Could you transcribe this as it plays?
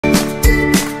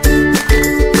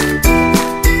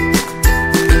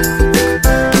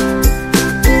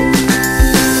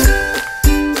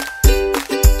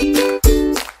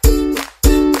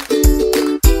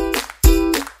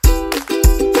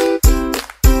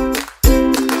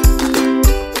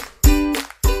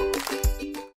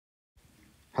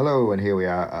Hello, and here we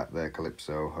are at the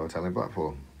Calypso Hotel in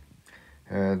Blackpool.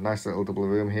 Nice little double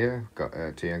room here. Got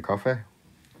tea and coffee.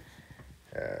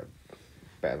 Better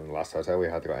than the last hotel we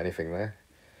had. Got anything there.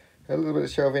 A little bit of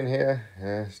shelving here.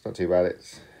 It's not too bad.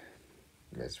 It's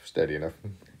sturdy enough.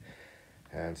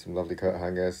 And some lovely coat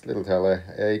hangers. Little telly.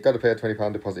 You've got to pay a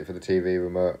 £20 deposit for the TV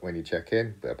remote when you check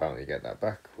in, but apparently you get that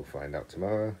back. We'll find out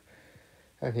tomorrow.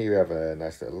 And here we have a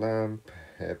nice little lamp,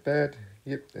 bed.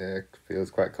 Yep,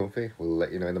 feels quite comfy. We'll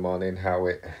let you know in the morning how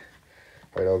it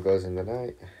all goes in the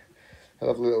night. I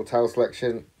love the little towel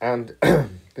selection, and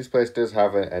this place does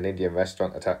have an Indian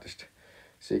restaurant attached,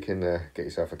 so you can get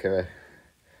yourself a curry.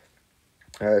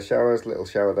 Showers, little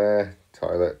shower there,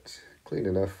 toilet, clean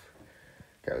enough,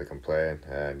 can't really complain,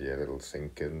 and your little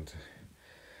sink and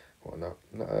whatnot.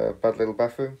 Not a bad little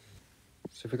bathroom.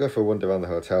 So if we go for a wander around the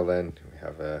hotel, then we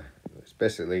have it's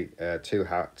basically two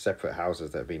separate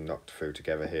houses that have been knocked through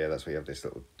together here. That's why you have this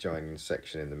little joining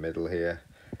section in the middle here.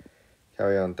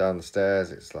 Carry on down the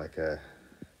stairs, it's like a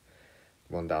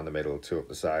one down the middle, two up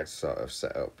the sides sort of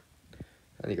set up.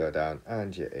 And you go down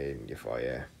and you're in your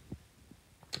foyer.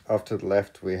 Off to the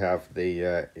left we have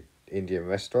the Indian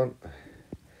restaurant,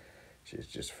 which is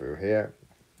just through here.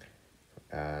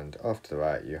 And off to the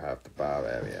right you have the bar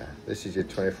area. This is your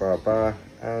 24-hour bar,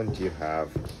 and you have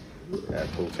a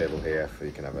pool table here so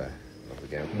you can have a lovely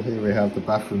game. And here we have the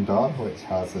bathroom door, which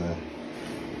has a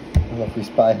lovely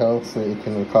spy hole so that you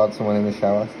can record someone in the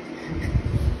shower.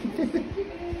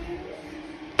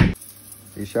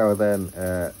 The shower then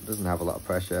doesn't have a lot of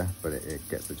pressure, but it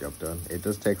gets the job done. It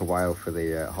does take a while for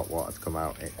the hot water to come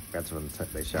out. We had to run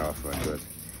the shower for a good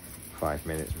 5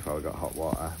 minutes before we got hot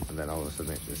water, and then all of a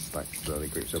sudden it just like slowly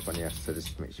grips up on you, so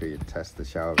just make sure you test the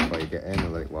shower before you get in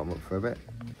and let it warm up for a bit.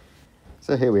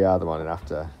 So here we are the morning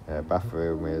after.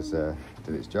 Bathroom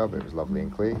did its job. It was lovely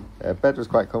and clean. Bed was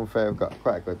quite comfy. We've got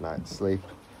quite a good night's sleep.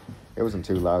 It wasn't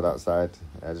too loud outside,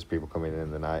 just people coming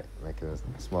in the night making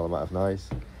a small amount of noise.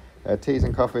 Teas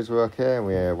and coffees were okay, and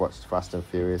we watched Fast and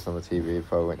Furious on the TV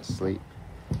before we went to sleep.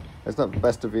 It's not the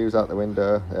best of views out the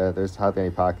window. There's hardly any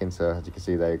parking, so as you can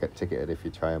see there, you get ticketed if you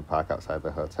try and park outside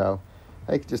the hotel.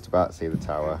 You can just about see the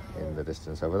tower in the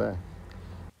distance over there.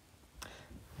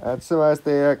 And so as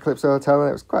the Calypso Hotel, and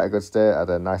it was quite a good stay. It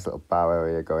had a nice little bar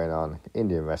area going on,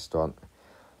 Indian restaurant,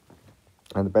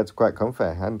 and the beds were quite comfy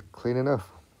and clean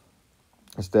enough.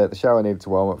 The shower needed to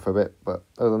warm up for a bit, but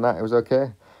other than that, it was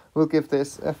okay. We'll give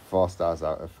this a 4 stars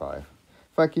out of 5.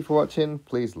 Thank you for watching.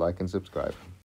 Please like and subscribe.